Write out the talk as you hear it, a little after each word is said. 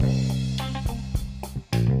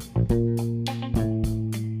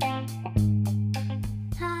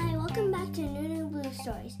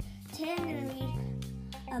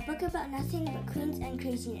about nothing but queens and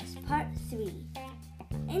craziness, Part 3.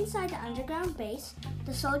 Inside the underground base,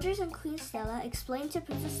 the soldiers and Queen Stella explained to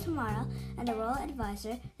Princess Tamara and the royal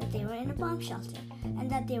advisor that they were in a bomb shelter, and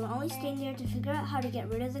that they were only staying there to figure out how to get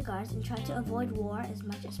rid of the guards and try to avoid war as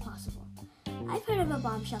much as possible. I've heard of a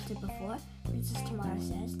bomb shelter before, Princess Tamara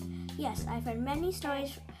says. Yes, I've heard many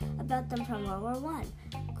stories about them from World War I,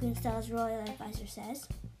 Queen Stella's royal advisor says.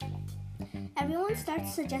 Everyone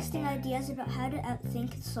starts suggesting ideas about how to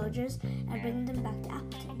outthink the soldiers and bring them back to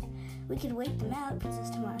Appleton. We could wait them out, Princess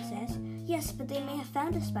Tamara says. Yes, but they may have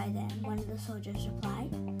found us by then, one of the soldiers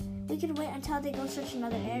replied. We could wait until they go search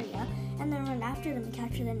another area and then run after them and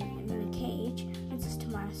capture them in a cage, Princess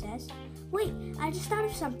Tamara says. Wait, I just thought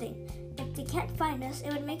of something. If they can't find us,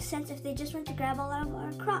 it would make sense if they just went to grab all of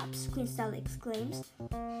our crops, Queen Stella exclaims.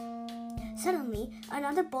 Suddenly,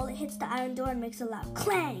 another bullet hits the iron door and makes a loud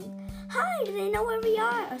clang. Hi, do they know where we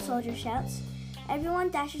are? A soldier shouts. Everyone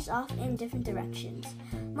dashes off in different directions.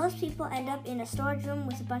 Most people end up in a storage room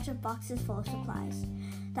with a bunch of boxes full of supplies.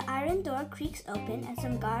 The iron door creaks open and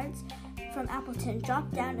some guards from Appleton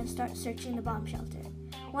drop down and start searching the bomb shelter.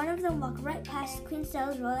 One of them walks right past Queen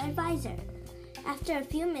Stella's royal advisor. After a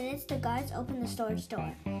few minutes, the guards open the storage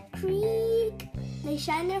door. Creak! They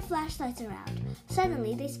shine their flashlights around.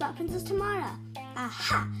 Suddenly, they spot Princess Tamara.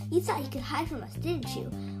 Aha! You thought you could hide from us, didn't you?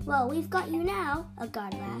 Well, we've got you now, a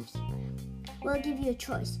guard laughs. We'll give you a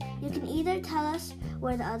choice. You can either tell us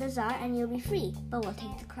where the others are and you'll be free, but we'll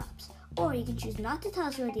take the crops. Or you can choose not to tell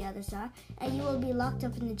us where the others are and you will be locked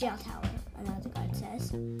up in the jail tower, another guard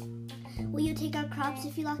says. Will you take our crops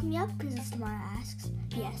if you lock me up? Princess Tamara asks.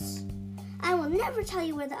 Yes. I will never tell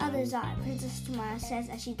you where the others are, Princess Tamara says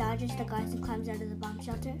as she dodges the guards and climbs out of the bomb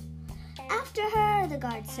shelter. After her, the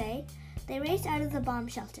guards say. They race out of the bomb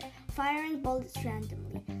shelter, firing bullets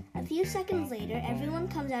randomly. A few seconds later, everyone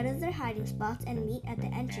comes out of their hiding spots and meet at the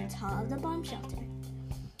entrance hall of the bomb shelter.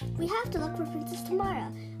 We have to look for Princess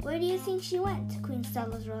Tamara. Where do you think she went? Queen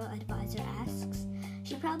Stella's royal advisor asks.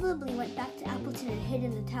 She probably went back to Appleton and hid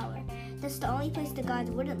in the tower. That's the only place the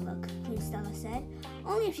guards wouldn't look, Queen Stella said.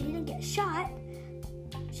 Only if she didn't get shot.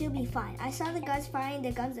 She'll be fine. I saw the guards firing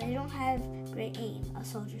their guns and they don't have great aim, a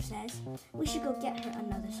soldier says. We should go get her,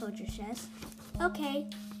 another soldier says. Okay.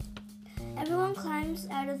 Everyone climbs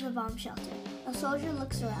out of the bomb shelter. A soldier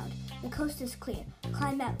looks around. The coast is clear.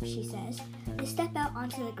 Climb out, she says. They step out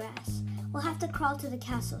onto the grass. We'll have to crawl to the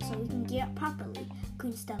castle so we can gear up properly,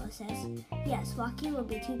 Queen Stella says. Yes, walking will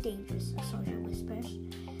be too dangerous, a soldier whispers.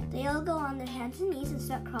 They all go on their hands and knees and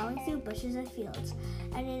start crawling through bushes and fields,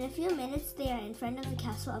 and in a few minutes they are in front of the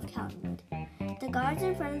castle of Cowdenwood. The guards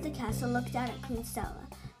in front of the castle look down at Queen Stella.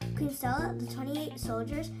 Queen Stella, the 28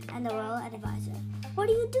 soldiers, and the royal advisor. What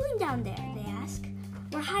are you doing down there? They ask.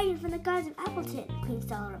 We're hiding from the guards of Appleton, Queen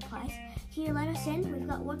Stella replies. Can you let us in? We've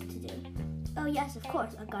got work to do. Oh yes, of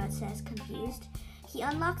course, a guard says, confused. He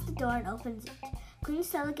unlocks the door and opens it. Queen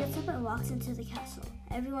Stella gets up and walks into the castle.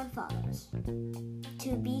 Everyone follows.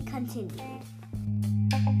 To be continued.